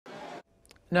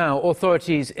Now,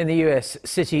 authorities in the U.S.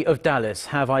 city of Dallas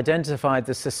have identified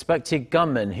the suspected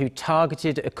gunman who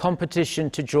targeted a competition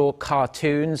to draw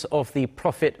cartoons of the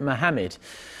Prophet Mohammed.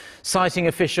 Citing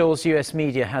officials, U.S.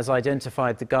 media has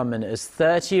identified the gunman as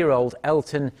 30-year-old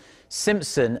Elton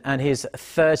Simpson and his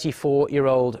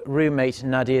 34-year-old roommate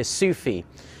Nadir Soofi.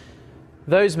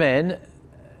 Those men,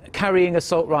 carrying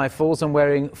assault rifles and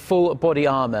wearing full body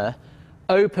armour,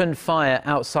 opened fire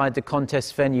outside the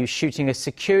contest venue, shooting a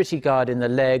security guard in the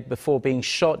leg before being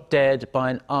shot dead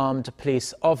by an armed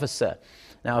police officer.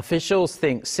 Now, officials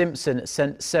think Simpson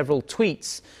sent several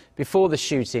tweets before the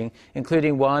shooting,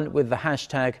 including one with the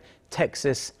hashtag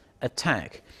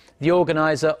 #texasattack. The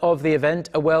organiser of the event,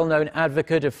 a well-known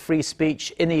advocate of free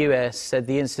speech in the US, said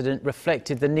the incident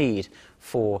reflected the need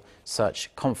for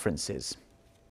such conferences.